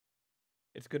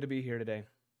It's good to be here today.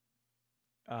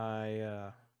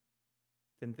 I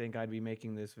didn't think I'd be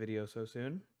making this video so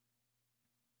soon,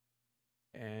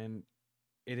 and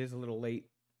it is a little late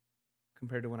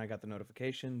compared to when I got the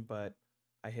notification, but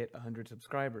I hit 100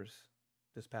 subscribers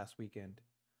this past weekend,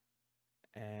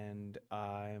 and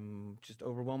I'm just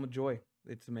overwhelmed with joy.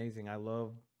 It's amazing. I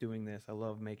love doing this. I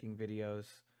love making videos.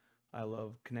 I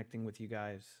love connecting with you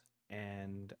guys,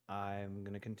 and I'm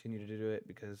going to continue to do it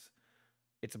because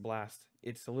it's a blast.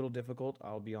 It's a little difficult,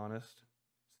 I'll be honest,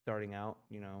 starting out,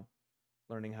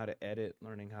 learning how to edit,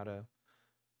 learning how to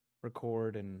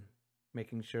record, and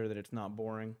making sure that it's not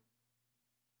boring.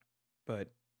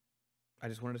 But I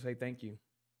just wanted to say thank you.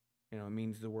 It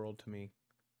means the world to me.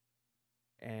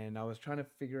 And I was trying to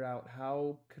figure out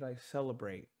how could I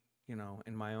celebrate,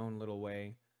 in my own little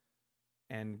way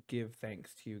and give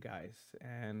thanks to you guys.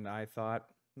 And I thought,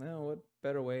 no, what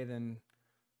better way than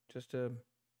just to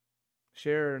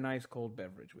share a nice cold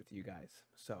beverage with you guys.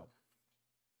 So,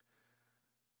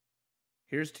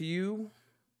 here's to you,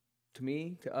 to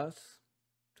me, to us,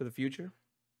 to the future.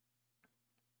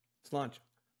 Let's launch.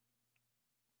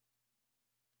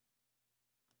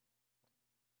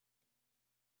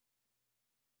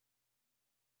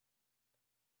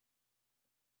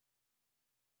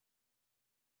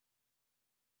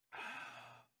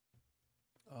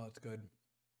 Oh, it's good.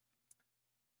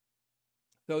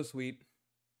 So sweet.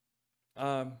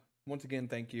 Um, Once again,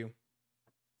 thank you.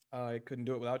 I couldn't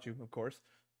do it without you, of course,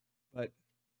 but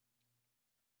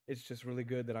it's just really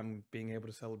good that I'm being able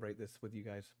to celebrate this with you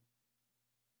guys.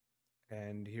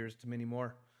 And here's to many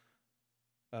more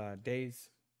days.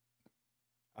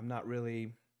 I'm not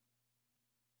really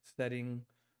setting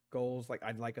goals. Like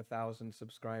I'd like 1,000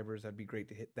 subscribers. That'd be great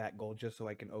to hit that goal just so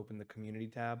I can open the community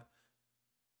tab.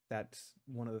 That's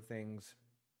one of the things,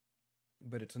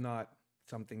 but it's not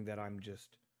something that I'm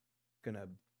just gonna,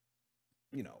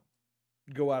 you know,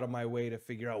 go out of my way to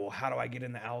figure out. Well, how do I get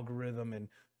in the algorithm and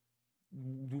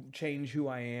change who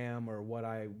I am or what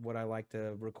I like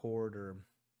to record or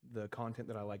the content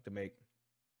that I like to make.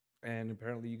 And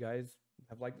apparently, you guys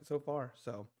have liked it so far.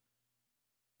 So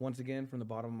once again, from the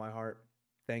bottom of my heart,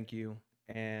 thank you.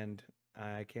 And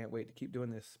I can't wait to keep doing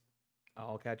this.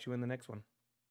 I'll catch you in the next one.